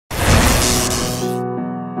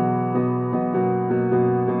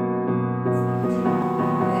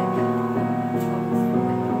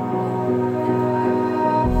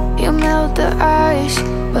the ice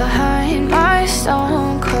behind my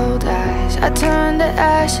stone cold eyes. I turn to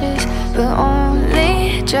ashes, but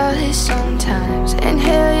only just sometimes.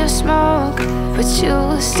 Inhale your smoke, but you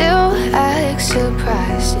still act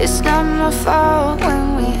surprised. It's not my fault when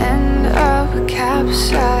we end up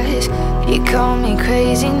capsized. You call me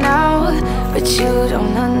crazy now, but you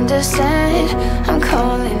don't understand. I'm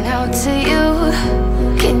calling out to you.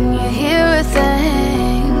 Can you hear a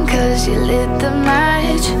thing? 'Cause you lit the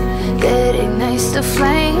match that ignites the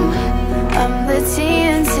flame. I'm the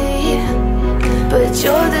TNT, but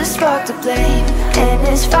you're the spark to blame. And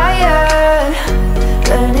it's fire,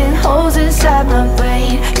 burning holes inside my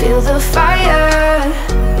brain. Feel the fire,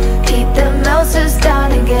 heat that melts us down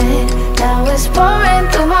again. Now it's pouring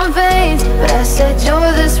through my veins, but I said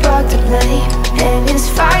you're the spark to blame. And it's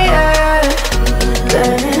fire,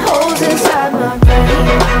 burning holes inside my brain.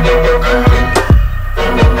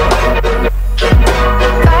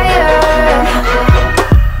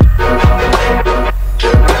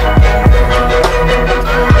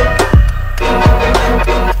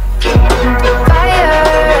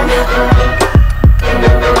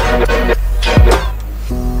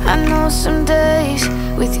 Some days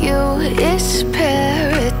with you it's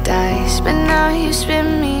paradise, but now you spin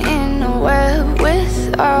me in a web with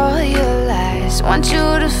all your lies. Want you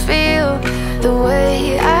to feel the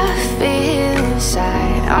way I feel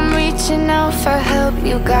inside. I'm reaching out for help,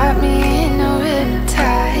 you got me in a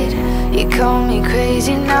riptide. You call me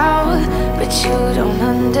crazy now, but you don't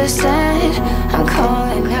understand. I'm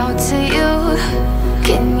calling out to you.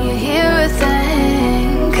 Can you hear a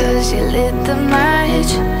thing? 'Cause you lit the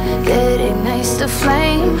match that ignites the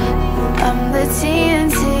flame. I'm the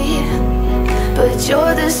TNT, but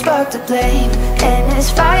you're the spark to blame. And it's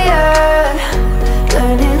fire,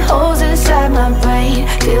 burning holes inside my brain.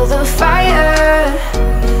 Feel the fire,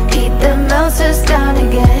 heat that melts us down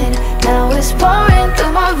again. Now it's pouring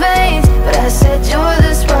through my veins, but I said you're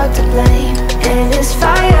the spark to blame. And it's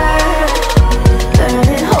fire,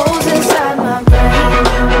 burning holes inside my brain.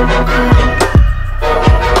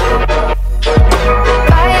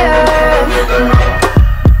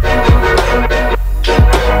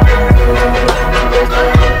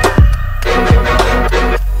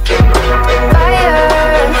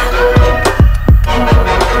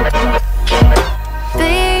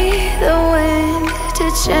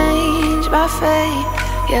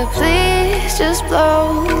 Yeah, please just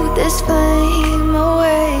blow this flame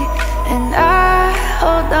away. And I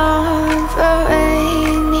hold on for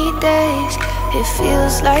rainy days. It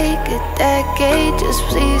feels like a decade, just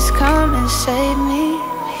please come and save me.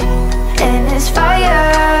 And it's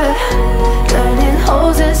fire, burning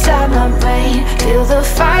holes inside my brain. Feel the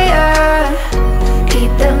fire,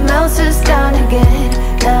 heat that melts us down again.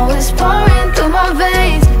 Now it's pouring through my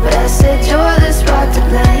veins, but I said you're the spark to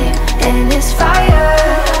blame. And it's fire,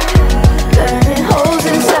 burning holes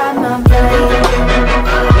inside my brain.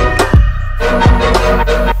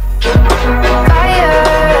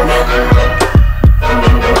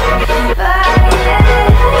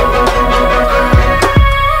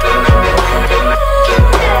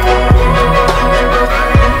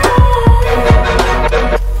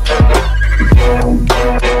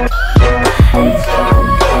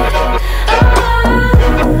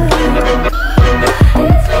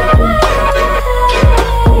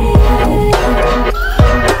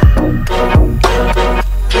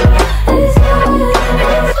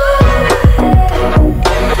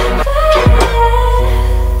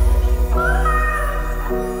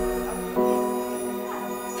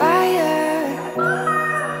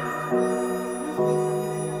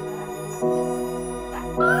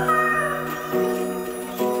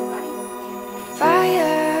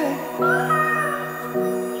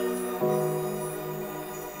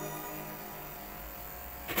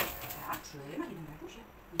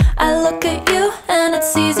 I look at you and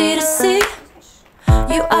it's easy to see.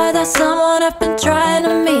 You are that someone I've been trying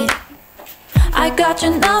to meet. I got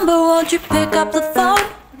your number, won't you pick up the phone?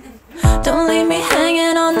 Don't leave me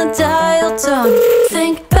hanging on the dial tone.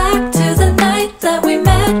 Think back to the night that we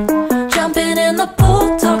met, jumping in the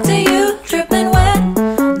pool, talk to you, dripping wet.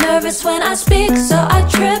 Nervous when I speak, so I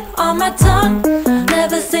trip on my tongue.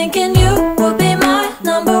 Never thinking you would be my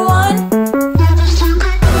number one.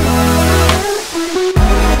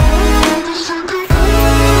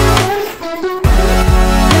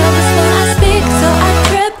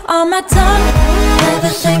 My tongue,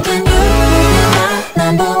 never thinking you would be my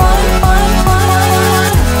number one, one, one,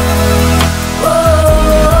 one. Whoa.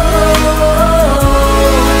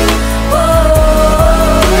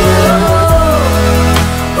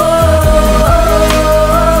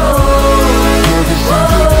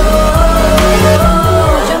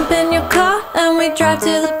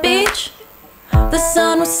 The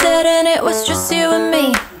sun was setting, it was just you and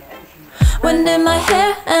me. Wind in my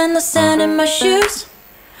hair and the sand in my shoes.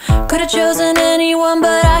 Could've chosen anyone,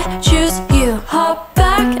 but I choose you. Hop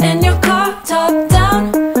back in your car, top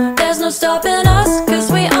down. There's no stopping us.